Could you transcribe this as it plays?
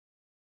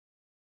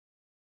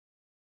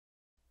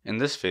In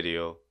this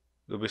video,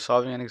 we'll be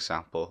solving an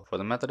example for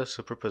the method of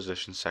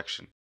superposition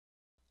section.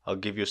 I'll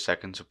give you a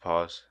second to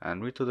pause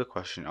and read through the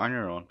question on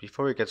your own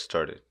before we get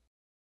started.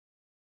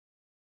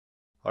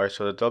 Alright,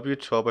 so the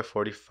W12 by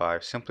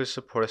 45 simply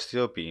support a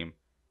steel beam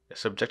is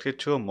subjected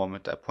to a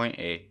moment at point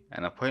A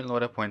and a point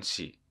load at point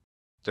C.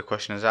 The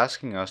question is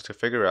asking us to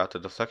figure out the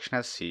deflection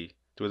at C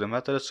through the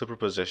method of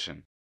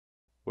superposition.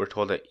 We're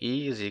told that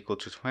E is equal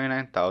to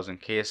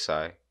 29,000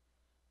 KSI,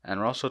 and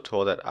we're also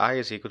told that I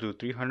is equal to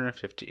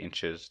 350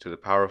 inches to the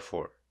power of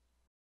 4.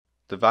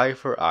 The value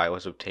for I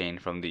was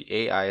obtained from the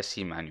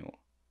AISC manual,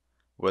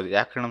 where the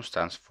acronym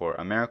stands for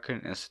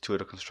American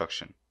Institute of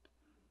Construction.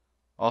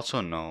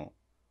 Also know,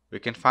 we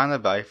can find the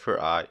value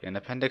for I in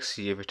Appendix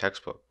C of your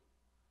textbook.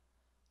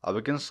 I'll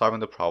begin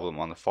solving the problem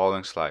on the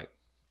following slide.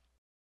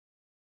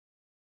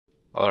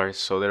 Alright,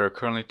 so there are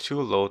currently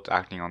two loads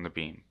acting on the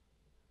beam.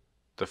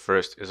 The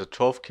first is a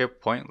 12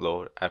 kip point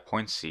load at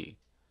point C,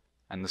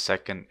 and the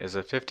second is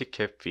a 50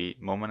 kip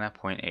feet moment at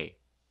point A.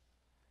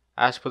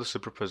 As per the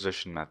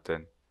superposition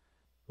method,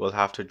 we'll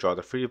have to draw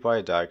the free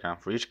body diagram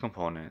for each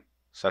component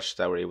such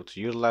that we're able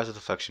to utilize the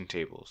deflection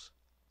tables.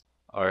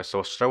 Alright, so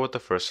we'll start with the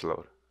first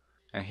load,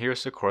 and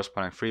here's the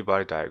corresponding free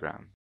body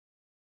diagram.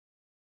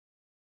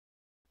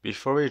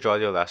 Before we draw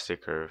the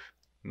elastic curve,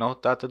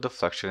 note that the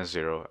deflection is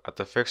 0 at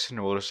the fixed and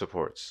roller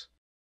supports.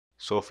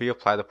 So if we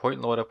apply the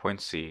point load at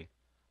point C,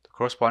 the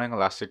corresponding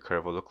elastic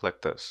curve will look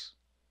like this.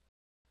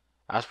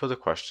 As per the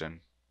question,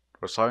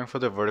 we're solving for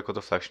the vertical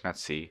deflection at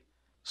C,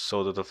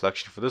 so the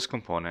deflection for this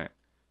component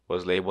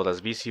was labeled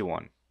as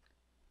VC1.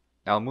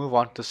 Now I'll move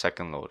on to the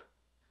second load.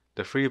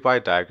 The free body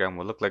diagram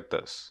will look like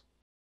this.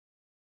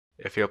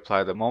 If we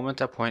apply the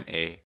moment at point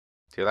A,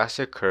 the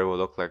elastic curve will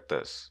look like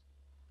this,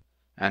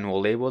 and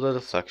we'll label the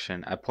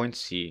deflection at point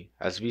C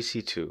as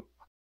VC2.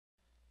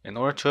 In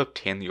order to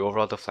obtain the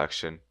overall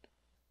deflection,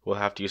 we'll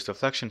have to use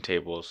deflection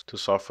tables to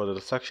solve for the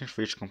deflection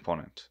for each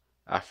component.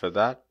 After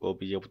that, we'll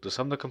be able to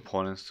sum the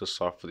components to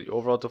solve for the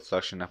overall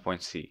deflection at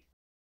point C.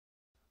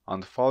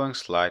 On the following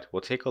slide,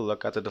 we'll take a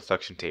look at the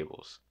deflection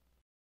tables.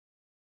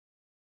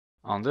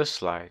 On this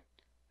slide,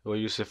 we'll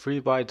use the free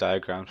body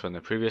diagrams from the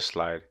previous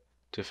slide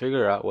to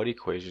figure out what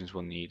equations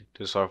we'll need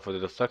to solve for the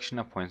deflection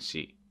at point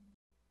C.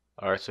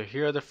 Alright, so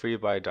here are the free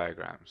body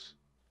diagrams,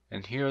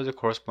 and here are the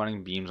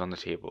corresponding beams on the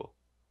table.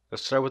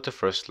 Let's start with the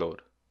first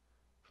load.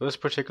 For this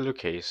particular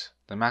case,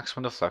 the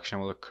maximum deflection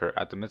will occur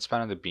at the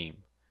midspan of the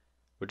beam,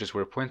 which is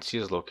where point C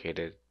is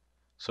located,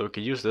 so we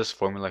can use this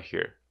formula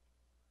here.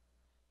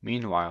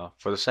 Meanwhile,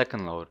 for the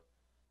second load,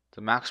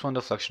 the maximum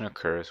deflection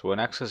occurs when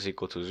x is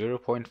equal to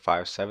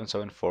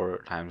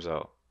 0.5774 times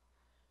L,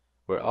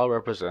 where L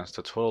represents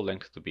the total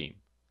length of the beam,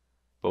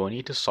 but we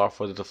need to solve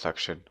for the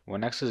deflection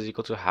when x is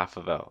equal to half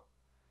of L,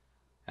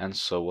 and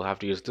so we'll have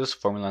to use this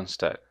formula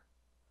instead.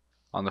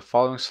 On the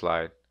following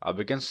slide, I'll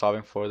begin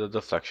solving for the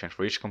deflection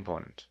for each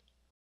component.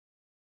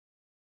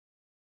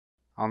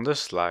 On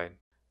this slide,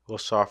 we'll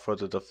solve for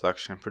the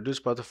deflection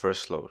produced by the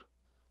first load.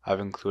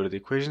 I've included the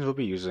equations we'll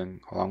be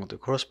using along with the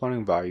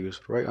corresponding values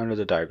right under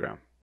the diagram.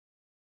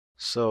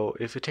 So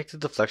if we take the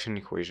deflection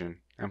equation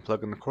and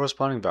plug in the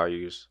corresponding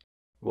values,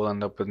 we'll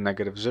end up with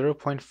negative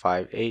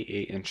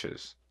 0.588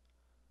 inches,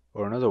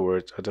 or in other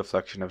words, a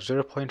deflection of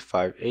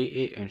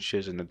 0.588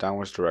 inches in the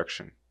downwards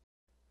direction.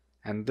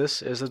 And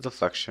this is the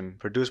deflection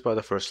produced by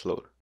the first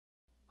load.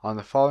 On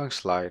the following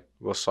slide,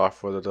 we'll solve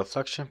for the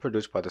deflection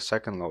produced by the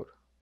second load.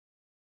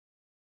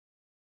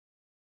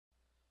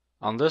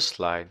 On this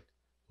slide,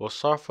 we'll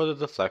solve for the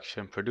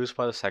deflection produced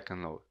by the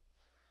second load,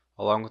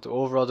 along with the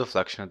overall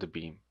deflection of the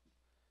beam.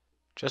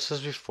 Just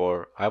as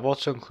before, I've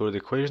also included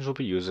the equations we'll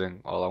be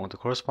using along with the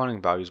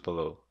corresponding values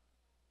below.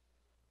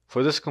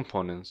 For this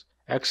component,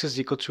 x is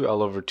equal to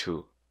L over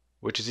 2,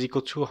 which is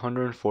equal to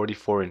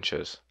 144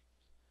 inches.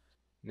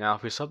 Now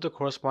if we sub the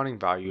corresponding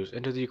values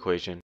into the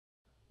equation,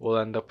 we'll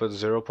end up with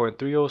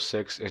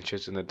 0.306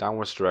 inches in the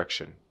downwards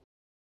direction.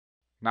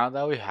 Now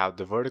that we have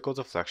the vertical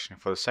deflection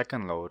for the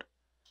second load,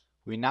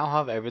 we now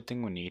have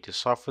everything we need to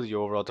solve for the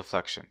overall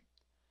deflection.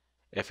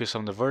 If we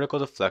sum the vertical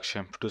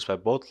deflection produced by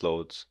both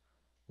loads,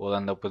 we'll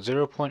end up with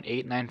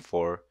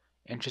 0.894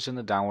 inches in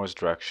the downwards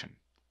direction.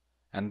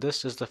 And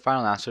this is the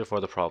final answer for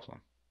the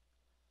problem.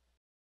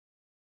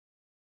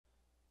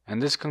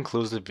 And this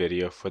concludes the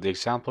video for the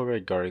example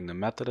regarding the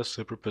method of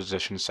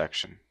superposition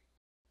section.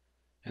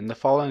 In the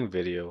following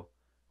video,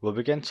 we'll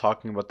begin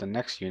talking about the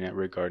next unit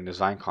regarding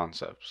design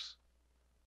concepts.